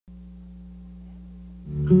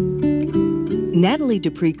Nathalie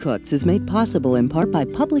Dupree Cooks is made possible in part by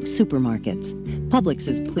Publix supermarkets. Publix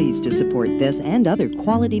is pleased to support this and other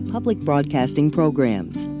quality public broadcasting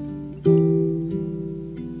programs.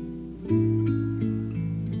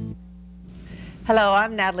 Hello,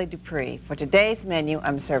 I'm Nathalie Dupree. For today's menu,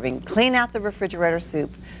 I'm serving clean out the refrigerator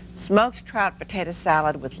soup, smoked trout potato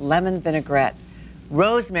salad with lemon vinaigrette,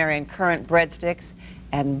 rosemary and currant breadsticks,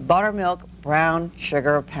 and buttermilk brown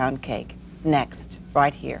sugar pound cake. Next,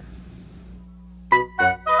 right here.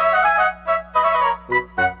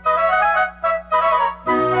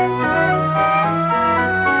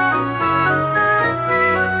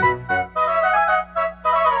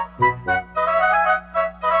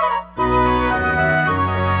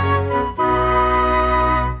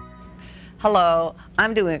 Hello,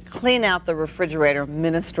 I'm doing a clean out the refrigerator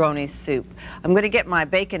minestrone soup. I'm going to get my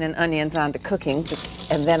bacon and onions onto cooking,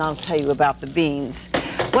 and then I'll tell you about the beans.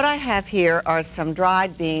 What I have here are some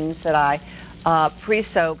dried beans that I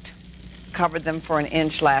pre-soaked, covered them for an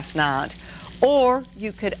inch last night. Or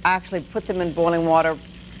you could actually put them in boiling water,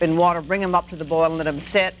 bring them up to the boil and let them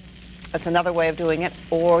sit. That's another way of doing it.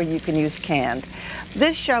 Or you can use canned.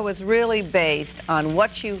 This show is really based on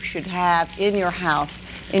what you should have in your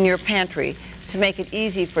house, in your pantry, to make it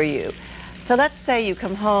easy for you. So let's say you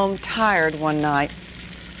come home tired one night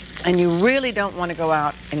and you really don't want to go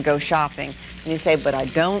out and go shopping. And you say, but I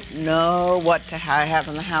don't know what to have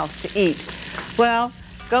in the house to eat. Well,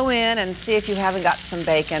 go in and see if you haven't got some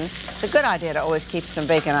bacon. It's a good idea to always keep some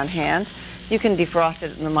bacon on hand. You can defrost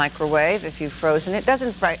it in the microwave if you've frozen it. It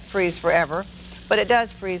doesn't freeze forever, but it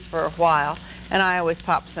does freeze for a while. And I always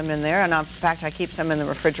pop some in there. And in fact, I keep some in the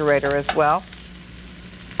refrigerator as well.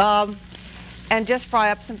 And just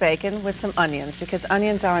fry up some bacon with some onions, because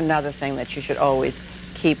onions are another thing that you should always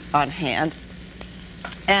keep on hand.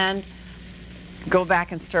 And go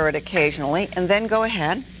back and stir it occasionally, and then go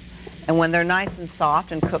ahead, and when they're nice and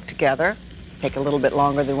soft and cooked together, take a little bit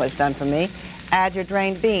longer than what's done for me, add your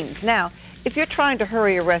drained beans. Now, if you're trying to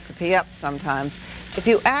hurry a recipe up sometimes, if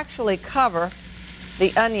you actually cover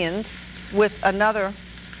the onions with another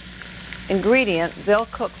ingredient, they'll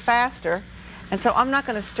cook faster. And so I'm not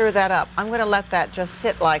going to stir that up. I'm going to let that just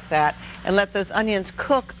sit like that and let those onions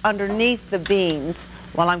cook underneath the beans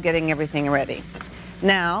while I'm getting everything ready.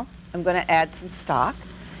 Now, I'm going to add some stock.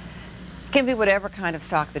 It can be whatever kind of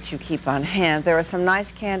stock that you keep on hand. There are some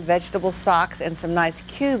nice canned vegetable stocks and some nice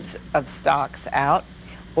cubes of stocks out.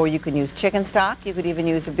 Or you can use chicken stock. You could even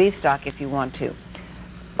use a beef stock if you want to.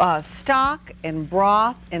 Stock and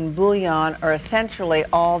broth and bouillon are essentially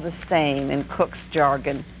all the same in cook's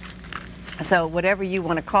jargon. So whatever you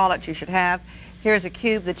want to call it, you should have. Here's a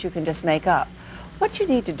cube that you can just make up. What you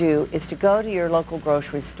need to do is to go to your local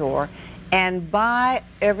grocery store and buy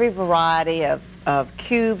every variety of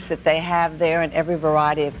cubes that they have there and every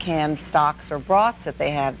variety of canned stocks or broths that they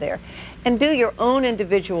have there. And do your own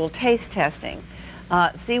individual taste testing.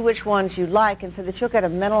 See which ones you like, and so that you'll get a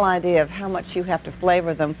mental idea of how much you have to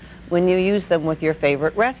flavor them when you use them with your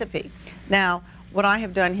favorite recipe. Now, what I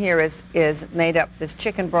have done here is made up this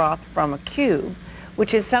chicken broth from a cube,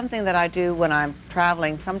 which is something that I do when I'm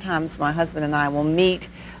traveling. Sometimes my husband and I will meet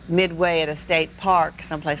midway at a state park,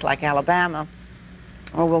 someplace like Alabama,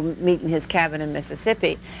 or we'll meet in his cabin in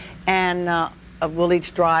Mississippi, and we'll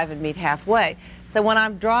each drive and meet halfway. So when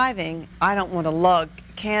I'm driving, I don't want to lug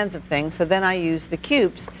cans of things, so then I use the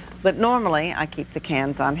cubes, but normally I keep the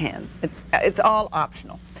cans on hand. It's all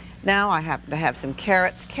optional. Now I happen to have some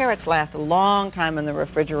carrots. Carrots last a long time in the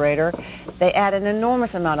refrigerator. They add an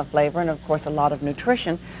enormous amount of flavor and, of course, a lot of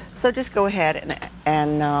nutrition. So just go ahead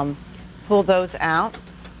and pull those out.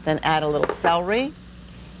 Then add a little celery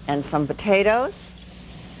and some potatoes.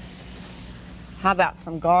 How about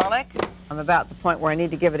some garlic? I'm about at the point where I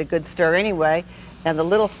need to give it a good stir anyway, and the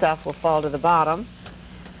little stuff will fall to the bottom.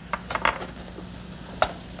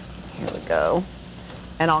 Here we go.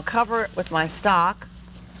 And I'll cover it with my stock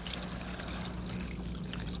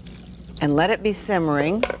and let it be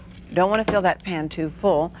simmering. You don't want to fill that pan too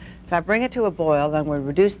full. So I bring it to a boil, then we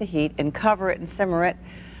reduce the heat and cover it and simmer it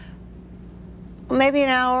maybe an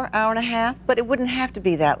hour, hour and a half, but it wouldn't have to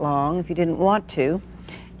be that long if you didn't want to.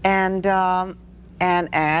 And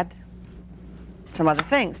add some other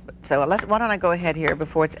things. So why don't I go ahead here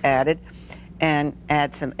before it's added and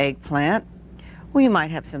add some eggplant. Well, you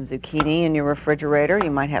might have some zucchini in your refrigerator.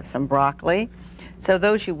 You might have some broccoli. So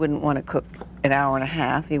those you wouldn't want to cook an hour and a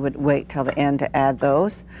half. You would wait till the end to add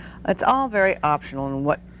those. It's all very optional,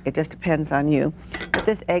 and it just depends on you. But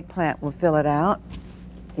this eggplant will fill it out.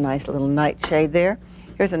 Nice little nightshade there.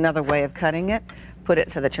 Here's another way of cutting it. Put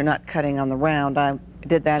it so that you're not cutting on the round. I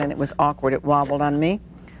did that and it was awkward. It wobbled on me.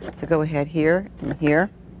 So go ahead here and here.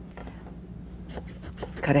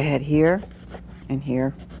 cut ahead here and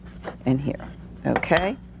here and here.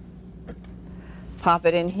 Okay? Pop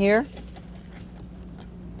it in here.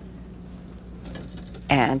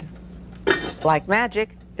 And like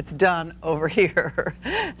magic, it's done over here.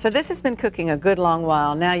 So this has been cooking a good long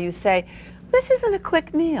while. Now you say, this isn't a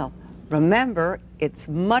quick meal. Remember, it's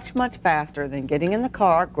much, much faster than getting in the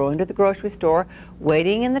car, going to the grocery store,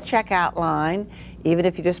 waiting in the checkout line, even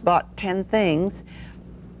if you just bought 10 things,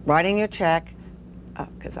 writing your check,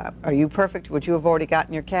 because are you perfect? Would you have already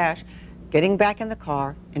gotten your cash? Getting back in the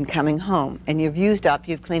car and coming home. And you've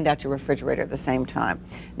cleaned out your refrigerator at the same time.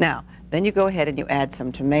 Now, then you go ahead and you add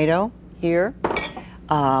some tomato here,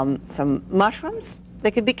 some mushrooms.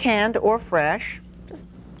 They could be canned or fresh, just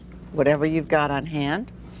whatever you've got on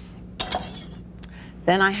hand.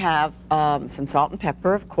 Then I have some salt and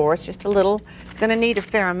pepper, of course, just a little. It's going to need a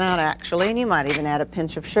fair amount, actually, and you might even add a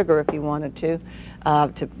pinch of sugar if you wanted to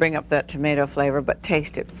bring up that tomato flavor, but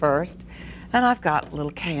taste it first. And I've got a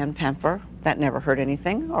little cayenne pepper. That never hurt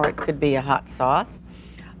anything, or it could be a hot sauce.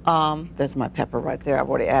 There's my pepper right there. I've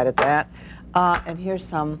already added that. And here's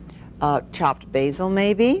some chopped basil,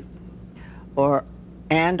 maybe, or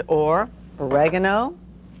oregano,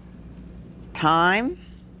 thyme,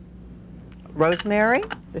 rosemary.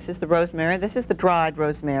 This is the rosemary. This is the dried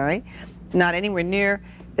rosemary. Not anywhere near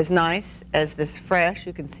as nice as this fresh.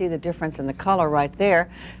 You can see the difference in the color right there,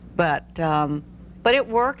 but it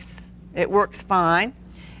works. It works fine.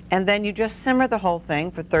 And then you just simmer the whole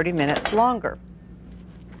thing for 30 minutes longer.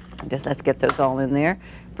 Just let's get those all in there.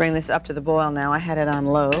 Bring this up to the boil now. I had it on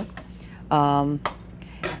low.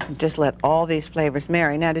 Just let all these flavors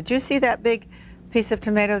marry. Now, did you see that big piece of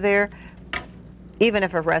tomato there? Even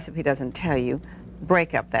if a recipe doesn't tell you,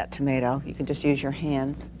 break up that tomato. You can just use your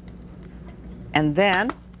hands. And then,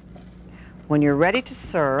 when you're ready to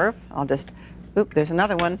serve, there's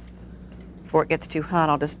another one. Before it gets too hot,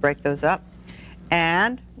 I'll just break those up.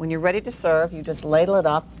 And when you're ready to serve, you just ladle it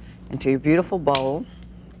up into your beautiful bowl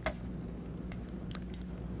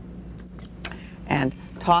and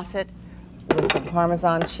toss it with some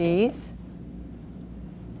Parmesan cheese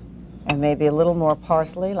and maybe a little more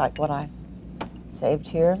parsley, like what I saved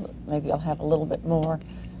here. Maybe I'll have a little bit more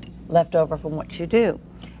left over from what you do.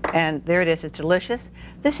 And there it is. It's delicious.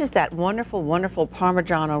 This is that wonderful, wonderful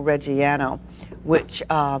Parmigiano Reggiano, which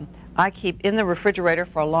I keep in the refrigerator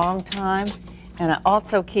for a long time, and I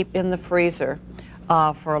also keep in the freezer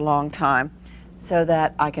for a long time so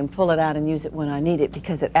that I can pull it out and use it when I need it,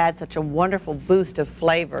 because it adds such a wonderful boost of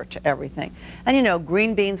flavor to everything. And you know,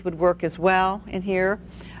 green beans would work as well in here.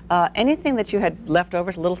 Anything that you had left over,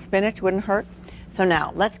 a little spinach wouldn't hurt. So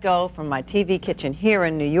now, let's go from my TV kitchen here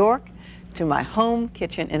in New York to my home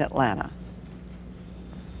kitchen in Atlanta.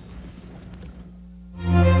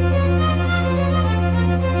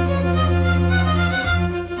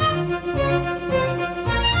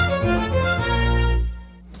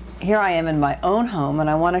 Here I am in my own home, and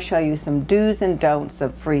I want to show you some do's and don'ts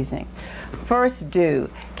of freezing. First do,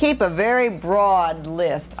 keep a very broad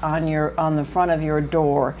list on the front of your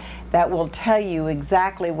door that will tell you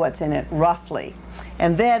exactly what's in it roughly.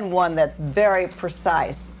 And then one that's very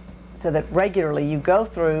precise, so that regularly you go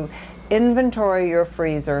through, inventory your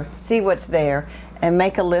freezer, see what's there, and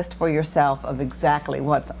make a list for yourself of exactly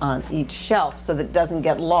what's on each shelf so that it doesn't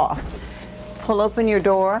get lost. Pull open your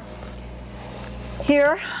door.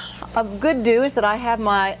 Here, a good do is that I have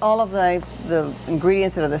all of the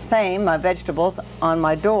ingredients that are the same, my vegetables, on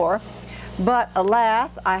my door. But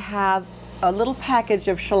alas, I have a little package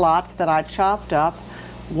of shallots that I chopped up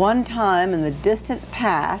one time in the distant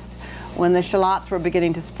past when the shallots were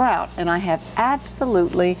beginning to sprout, and I have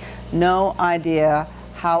absolutely no idea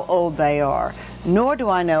how old they are, nor do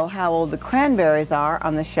I know how old the cranberries are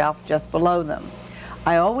on the shelf just below them.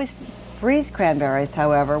 I always freeze cranberries,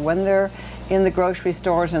 however, when they're in the grocery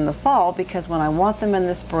stores in the fall, because when I want them in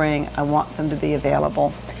the spring, I want them to be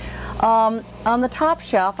available. On the top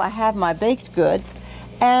shelf, I have my baked goods,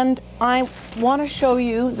 and I want to show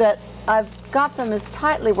you that I've got them as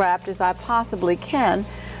tightly wrapped as I possibly can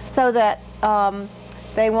so that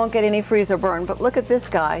they won't get any freezer burn. But look at this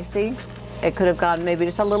guy, see? It could have gone maybe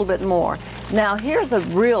just a little bit more. Now here's a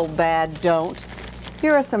real bad don't.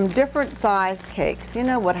 Here are some different size cakes. You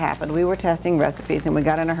know what happened? We were testing recipes and we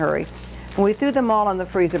got in a hurry. And we threw them all in the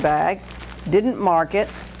freezer bag, didn't mark it,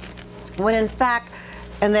 when in fact,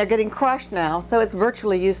 and they're getting crushed now, so it's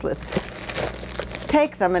virtually useless.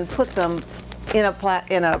 Take them and put them in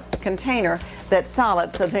a container that's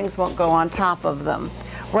solid so things won't go on top of them.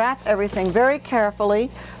 Wrap everything very carefully.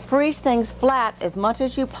 Freeze things flat as much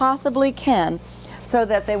as you possibly can so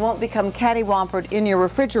that they won't become cattywampus in your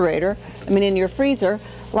refrigerator, in your freezer,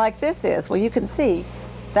 like this is. Well, you can see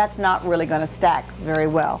that's not really going to stack very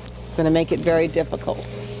well. It's going to make it very difficult.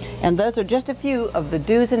 And those are just a few of the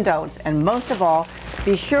do's and don'ts. And most of all,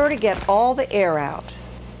 be sure to get all the air out.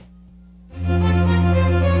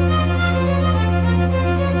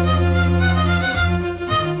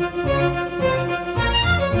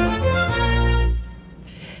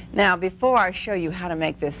 Now, before I show you how to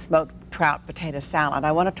make this smoked trout potato salad,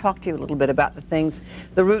 I want to talk to you a little bit about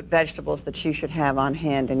the root vegetables that you should have on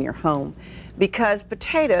hand in your home, because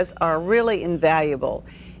potatoes are really invaluable.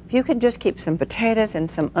 If you can just keep some potatoes and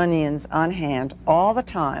some onions on hand all the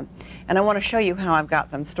time, and I want to show you how I've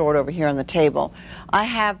got them stored over here on the table. I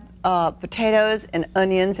have potatoes and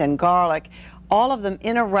onions and garlic, all of them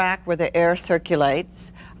in a rack where the air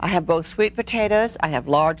circulates. I have both sweet potatoes, I have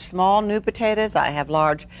large, small, new potatoes, I have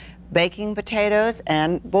large baking potatoes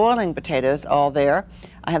and boiling potatoes all there.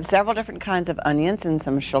 I have several different kinds of onions and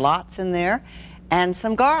some shallots in there and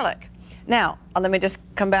some garlic. Now, let me just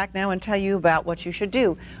come back now and tell you about what you should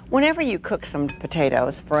do. Whenever you cook some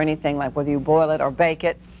potatoes for anything, like whether you boil it or bake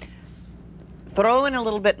it, throw in a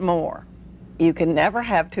little bit more. You can never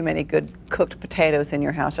have too many good cooked potatoes in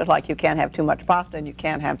your house, just like you can't have too much pasta and you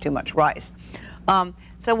can't have too much rice.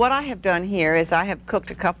 So what I have done here is I have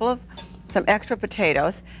cooked some extra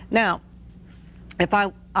potatoes. Now, if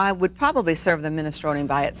I would probably serve the minestrone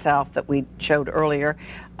by itself that we showed earlier,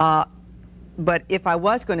 but if I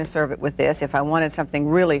was going to serve it with this, if I wanted something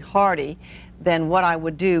really hearty, then what I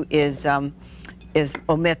would do is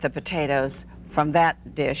omit the potatoes from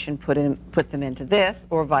that dish and put them into this,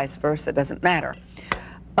 or vice versa, it doesn't matter.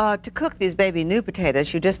 To cook these baby new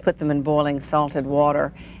potatoes, you just put them in boiling salted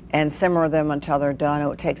water and simmer them until they're done.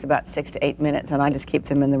 It takes about 6 to 8 minutes, and I just keep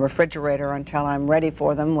them in the refrigerator until I'm ready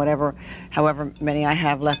for them, however many I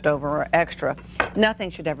have left over or extra. Nothing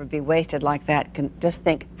should ever be wasted like that. Just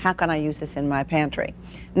think, how can I use this in my pantry?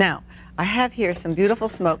 Now, I have here some beautiful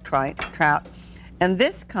smoked trout, and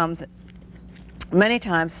this comes, many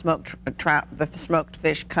times smoked trout, the smoked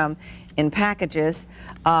fish come in packages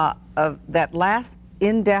that last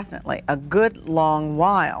indefinitely, a good long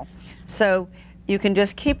while. So you can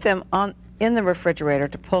just keep them in the refrigerator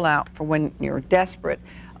to pull out for when you're desperate.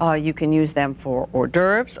 You can use them for hors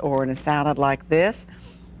d'oeuvres or in a salad like this.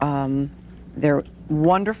 They're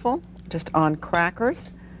wonderful, just on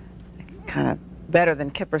crackers, kind of better than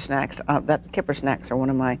kipper snacks. Kipper snacks are one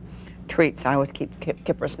of my treats. I always keep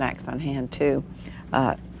kipper snacks on hand too.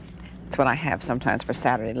 That's what I have sometimes for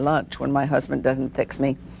Saturday lunch when my husband doesn't fix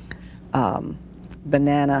me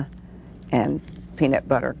banana and peanut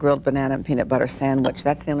butter, grilled banana and peanut butter sandwich.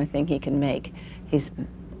 That's the only thing he can make. He's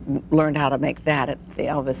learned how to make that at the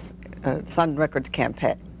Elvis Sun Records Cafe,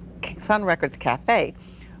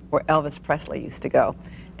 where Elvis Presley used to go.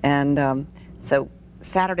 And so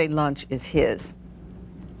Saturday lunch is his.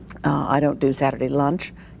 I don't do Saturday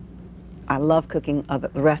lunch. I love cooking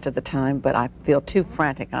the rest of the time, but I feel too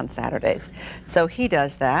frantic on Saturdays. So he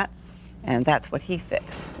does that, and that's what he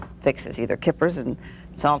fixes, either kippers and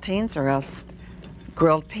saltines or else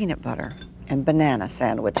grilled peanut butter and banana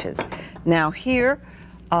sandwiches. Now here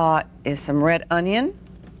is some red onion.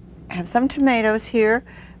 I have some tomatoes here.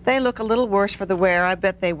 They look a little worse for the wear. I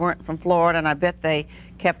bet they weren't from Florida, and I bet they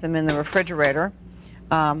kept them in the refrigerator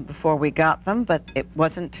before we got them, but it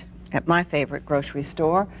wasn't at my favorite grocery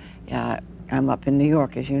store. I'm up in New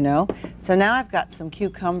York, as you know. So now I've got some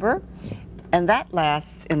cucumber, and that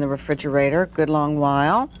lasts in the refrigerator a good long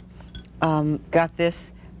while. Got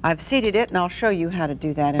this, I've seeded it, and I'll show you how to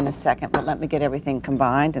do that in a second, but let me get everything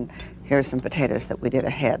combined. And here's some potatoes that we did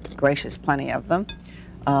ahead. Gracious, plenty of them.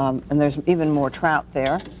 And there's even more trout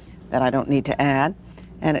there that I don't need to add.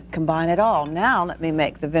 And combine it all. Now let me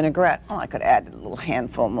make the vinaigrette. Oh, I could add a little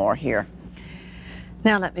handful more here.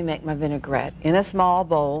 Now let me make my vinaigrette. In a small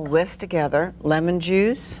bowl, whisk together lemon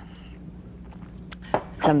juice,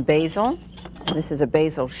 some basil. This is a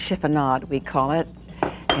basil chiffonade, we call it,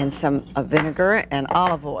 and some vinegar and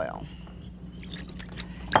olive oil.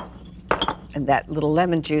 And that little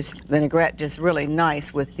lemon juice vinaigrette just really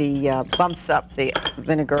nice with the bumps up the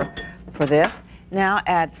vinegar for this. Now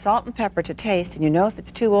add salt and pepper to taste, and you know if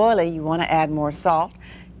it's too oily, you want to add more salt.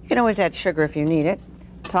 You can always add sugar if you need it.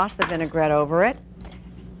 Toss the vinaigrette over it.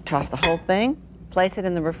 Toss the whole thing, place it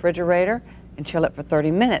in the refrigerator, and chill it for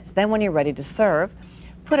 30 minutes. Then when you're ready to serve,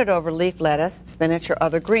 put it over leaf lettuce, spinach, or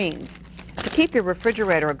other greens. To keep your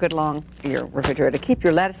refrigerator keep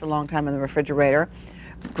your lettuce a long time in the refrigerator,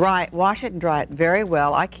 wash it and dry it very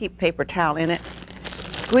well. I keep paper towel in it.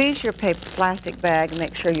 Squeeze your plastic bag and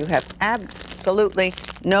make sure you have absolutely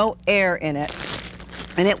no air in it.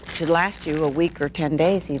 And it should last you a week or 10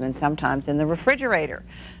 days even sometimes in the refrigerator.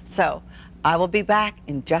 So I will be back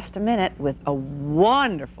in just a minute with a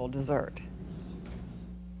wonderful dessert.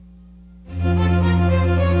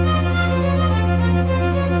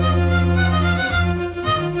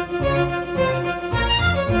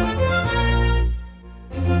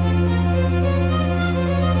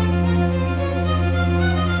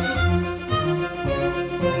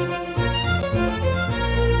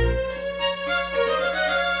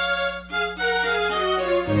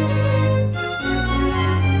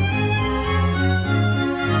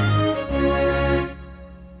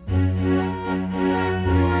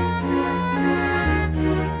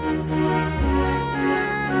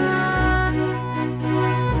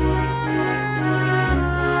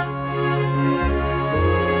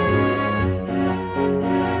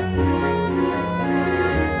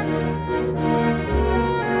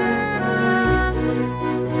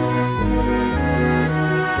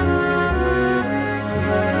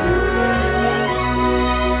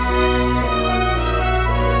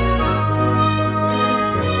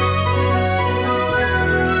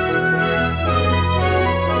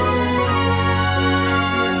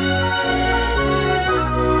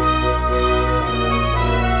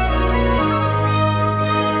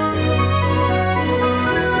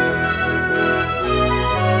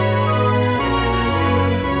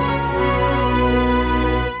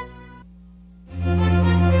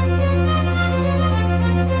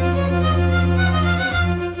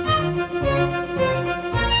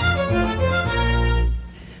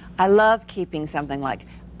 I love keeping something like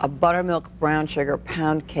a buttermilk brown sugar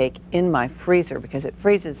pound cake in my freezer because it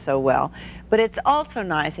freezes so well. But it's also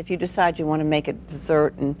nice if you decide you want to make a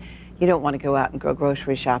dessert and you don't want to go out and go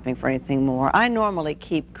grocery shopping for anything more. I normally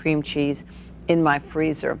keep cream cheese in my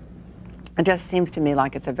freezer. It just seems to me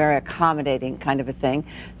like it's a very accommodating kind of a thing.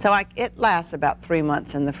 So it lasts about 3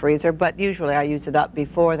 months in the freezer, but usually I use it up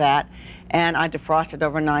before that, and I defrost it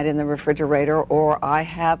overnight in the refrigerator, or I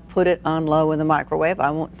have put it on low in the microwave. I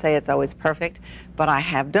won't say it's always perfect, but I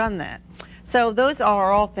have done that. So those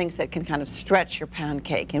are all things that can kind of stretch your pound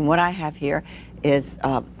cake. And what I have here is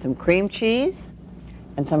some cream cheese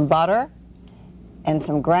and some butter and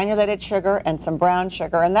some granulated sugar and some brown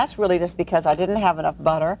sugar, and that's really just because I didn't have enough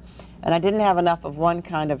butter and I didn't have enough of one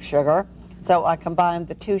kind of sugar, so I combined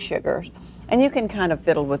the 2 sugars. And you can kind of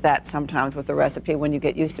fiddle with that sometimes with the recipe when you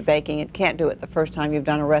get used to baking. You can't do it the first time you've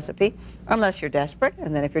done a recipe unless you're desperate,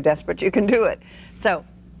 and then if you're desperate you can do it. So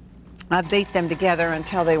I beat them together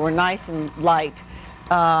until they were nice and light.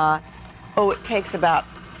 It takes about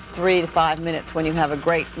 3 to 5 minutes when you have a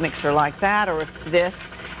great mixer like that or this.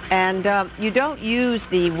 And you don't use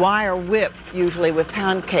the wire whip usually with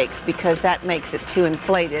pound cakes because that makes it too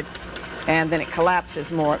inflated and then it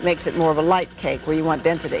collapses more. It makes it more of a light cake where you want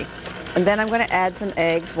density. And then I'm going to add some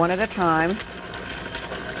eggs one at a time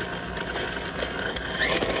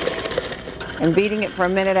and beating it for a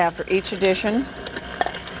minute after each addition.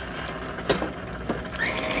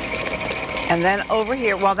 And then over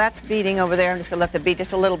here, while that's beating over there, I'm just going to let that beat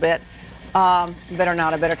just a little bit. Better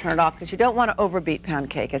not, I better turn it off because you don't want to overbeat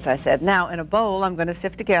pound cake, as I said. Now, in a bowl, I'm going to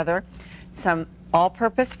sift together some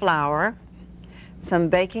all-purpose flour, some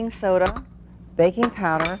baking soda, baking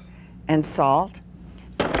powder, and salt.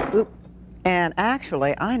 Oop. And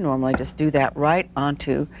actually, I normally just do that right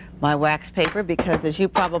onto my wax paper because, as you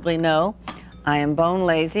probably know, I am bone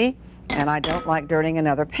lazy and I don't like dirtying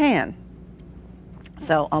another pan.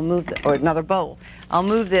 So I'll move, or another bowl. I'll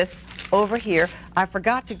move this over here. I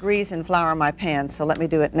forgot to grease and flour my pan, so let me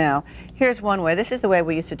do it now. Here's one way. This is the way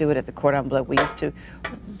we used to do it at the Cordon Bleu. We used to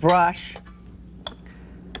brush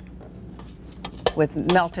with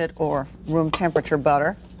melted or room temperature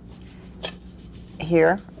butter.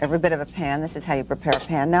 Here, every bit of a pan. This is how you prepare a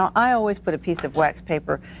pan. Now, I always put a piece of wax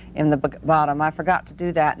paper in the bottom. I forgot to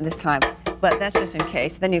do that this time, but that's just in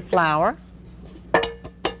case. Then you flour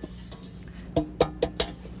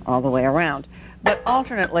all the way around. But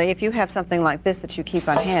alternately, if you have something like this that you keep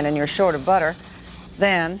on hand and you're short of butter,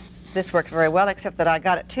 then this works very well, except that I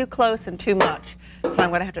got it too close and too much. So I'm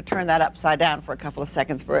going to have to turn that upside down for a couple of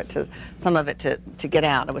seconds for it to, some of it to get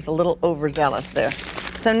out. It was a little overzealous there.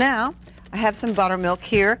 So now I have some buttermilk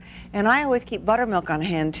here, and I always keep buttermilk on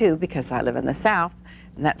hand too because I live in the South,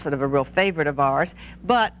 and that's sort of a real favorite of ours.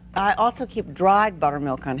 But I also keep dried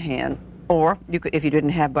buttermilk on hand. Or you could, if you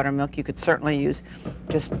didn't have buttermilk, you could certainly use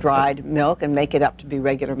just dried milk and make it up to be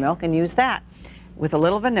regular milk and use that with a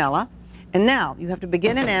little vanilla. And now you have to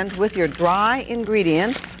begin and end with your dry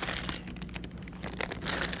ingredients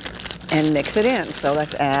and mix it in. So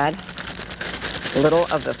let's add a little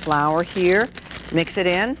of the flour here, mix it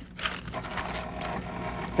in,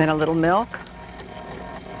 then a little milk,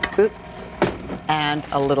 and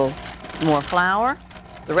a little more flour,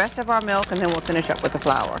 the rest of our milk, and then we'll finish up with the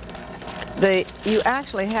flour. You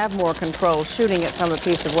actually have more control shooting it from a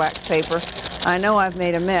piece of wax paper. I know I've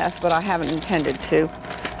made a mess, but I haven't intended to.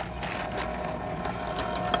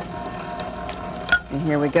 And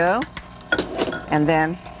here we go. And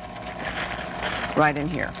then right in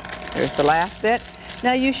here. There's the last bit.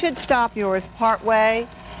 Now you should stop yours part way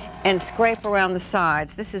and scrape around the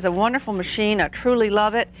sides. This is a wonderful machine. I truly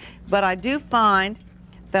love it, but I do find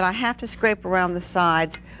that I have to scrape around the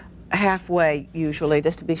sides halfway usually,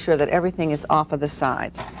 just to be sure that everything is off of the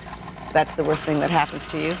sides. That's the worst thing that happens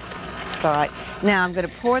to you. All right. Now I'm going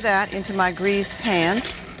to pour that into my greased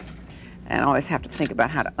pans. And I always have to think about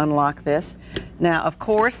how to unlock this. Now, of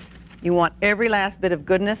course, you want every last bit of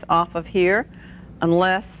goodness off of here,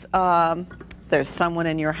 unless there's someone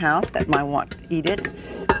in your house that might want to eat it.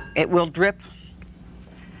 It will drip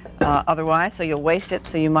otherwise, so you'll waste it,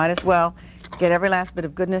 so you might as well get every last bit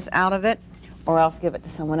of goodness out of it, or else give it to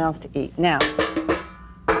someone else to eat. Now,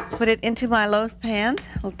 put it into my loaf pans.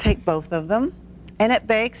 I'll take both of them, and it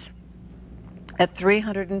bakes at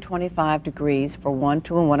 325 degrees for 1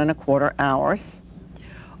 to 1 1/4 hours,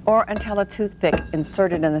 or until a toothpick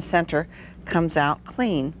inserted in the center comes out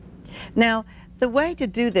clean. Now, the way to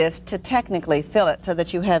do this, to technically fill it so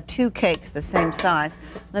that you have 2 cakes the same size,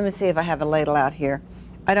 let me see if I have a ladle out here.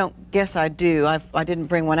 I don't guess I do. I didn't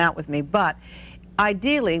bring one out with me, but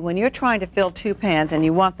ideally, when you're trying to fill 2 pans and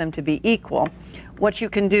you want them to be equal, what you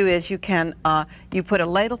can do is you put a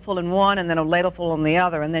ladleful in one and then a ladleful in the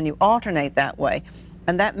other, and then you alternate that way.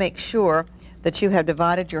 And that makes sure that you have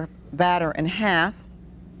divided your batter in half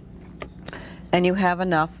and you have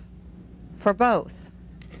enough for both.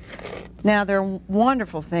 Now, there are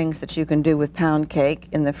wonderful things that you can do with pound cake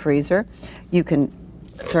in the freezer. You can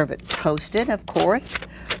serve it toasted, of course,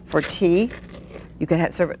 for tea. You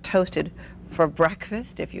can serve it toasted for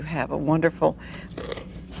breakfast if you have a wonderful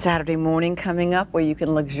Saturday morning coming up where you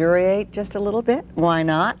can luxuriate just a little bit. Why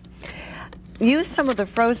not? Use some of the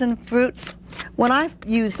frozen fruits. When I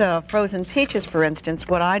use frozen peaches, for instance,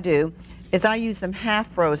 what I do is I use them half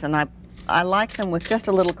frozen. I like them with just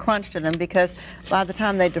a little crunch to them, because by the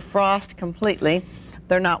time they defrost completely,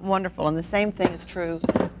 they're not wonderful. And the same thing is true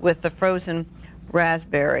with the frozen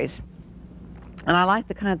raspberries. And I like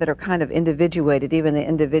the kind that are kind of individuated, even the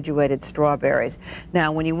individuated strawberries.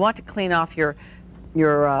 Now, when you want to clean off your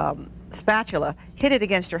spatula, hit it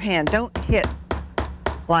against your hand. Don't hit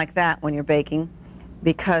like that when you're baking,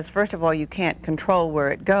 because first of all, you can't control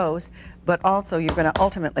where it goes, but also you're going to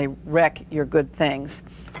ultimately wreck your good things.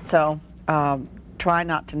 So try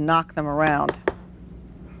not to knock them around.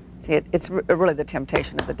 See, it's really the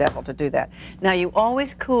temptation of the devil to do that. Now, you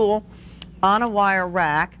always cool on a wire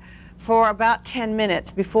rack for about 10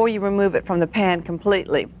 minutes before you remove it from the pan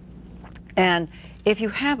completely. And if you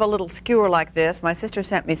have a little skewer like this, my sister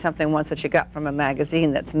sent me something once that she got from a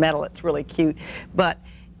magazine that's metal. It's really cute. But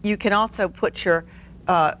you can also put your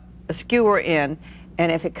skewer in,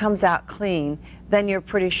 and if it comes out clean, then you're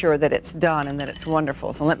pretty sure that it's done and that it's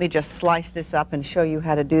wonderful. So let me just slice this up and show you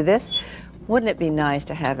how to do this. Wouldn't it be nice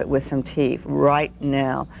to have it with some tea right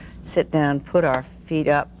now? Sit down, put our feet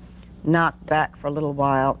up, knock back for a little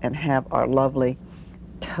while, and have our lovely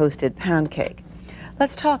toasted pound cake.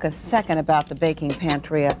 Let's talk a second about the baking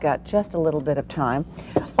pantry. I've got just a little bit of time.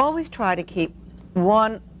 Always try to keep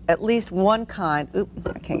at least one kind,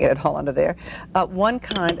 I can't get it all under there, one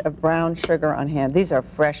kind of brown sugar on hand. These are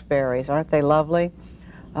fresh berries, aren't they lovely?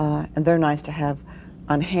 And they're nice to have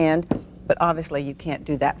on hand, but obviously you can't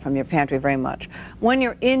do that from your pantry very much. When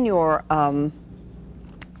you're in your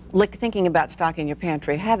thinking about stocking your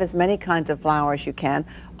pantry, have as many kinds of flour as you can.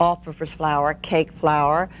 All-purpose flour, cake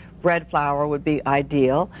flour, bread flour would be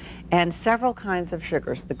ideal, and several kinds of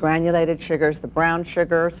sugars, the granulated sugars, the brown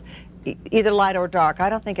sugars, either light or dark. I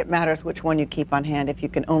don't think it matters which one you keep on hand if you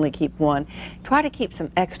can only keep one. Try to keep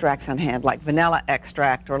some extracts on hand, like vanilla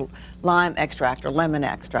extract or lime extract or lemon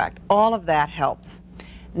extract. All of that helps.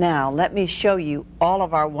 Now, let me show you all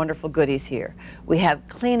of our wonderful goodies here. We have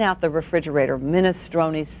clean out the refrigerator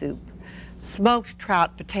minestrone soup, smoked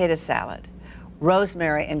trout potato salad,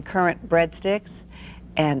 rosemary and currant breadsticks,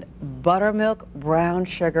 and buttermilk brown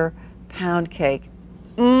sugar pound cake.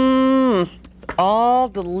 It's all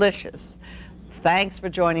delicious. Thanks for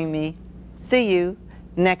joining me. See you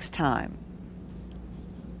next time.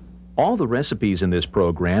 All the recipes in this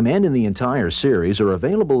program and in the entire series are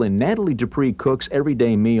available in Nathalie Dupree Cooks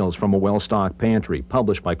Everyday Meals from a Well-Stocked Pantry,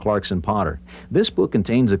 published by Clarkson Potter. This book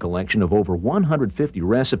contains a collection of over 150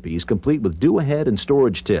 recipes, complete with do-ahead and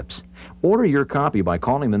storage tips. Order your copy by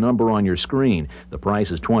calling the number on your screen. The price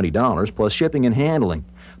is $20 plus shipping and handling.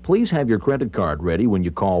 Please have your credit card ready when you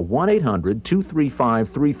call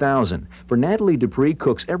 1-800-235-3000 for Nathalie Dupree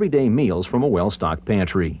Cooks Everyday Meals from a Well-Stocked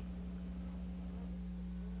Pantry.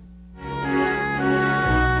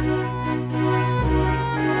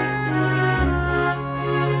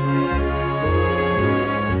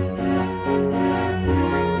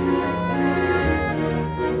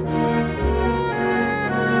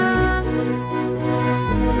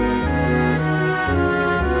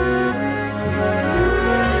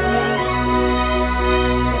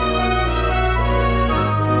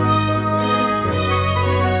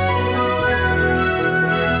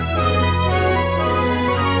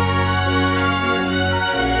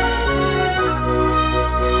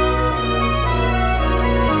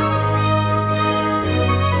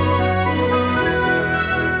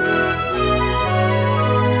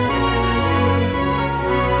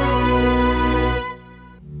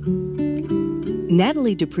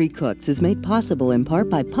 Nathalie Dupree Cooks is made possible in part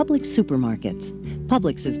by Publix Supermarkets.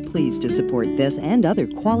 Publix is pleased to support this and other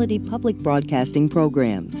quality public broadcasting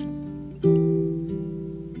programs.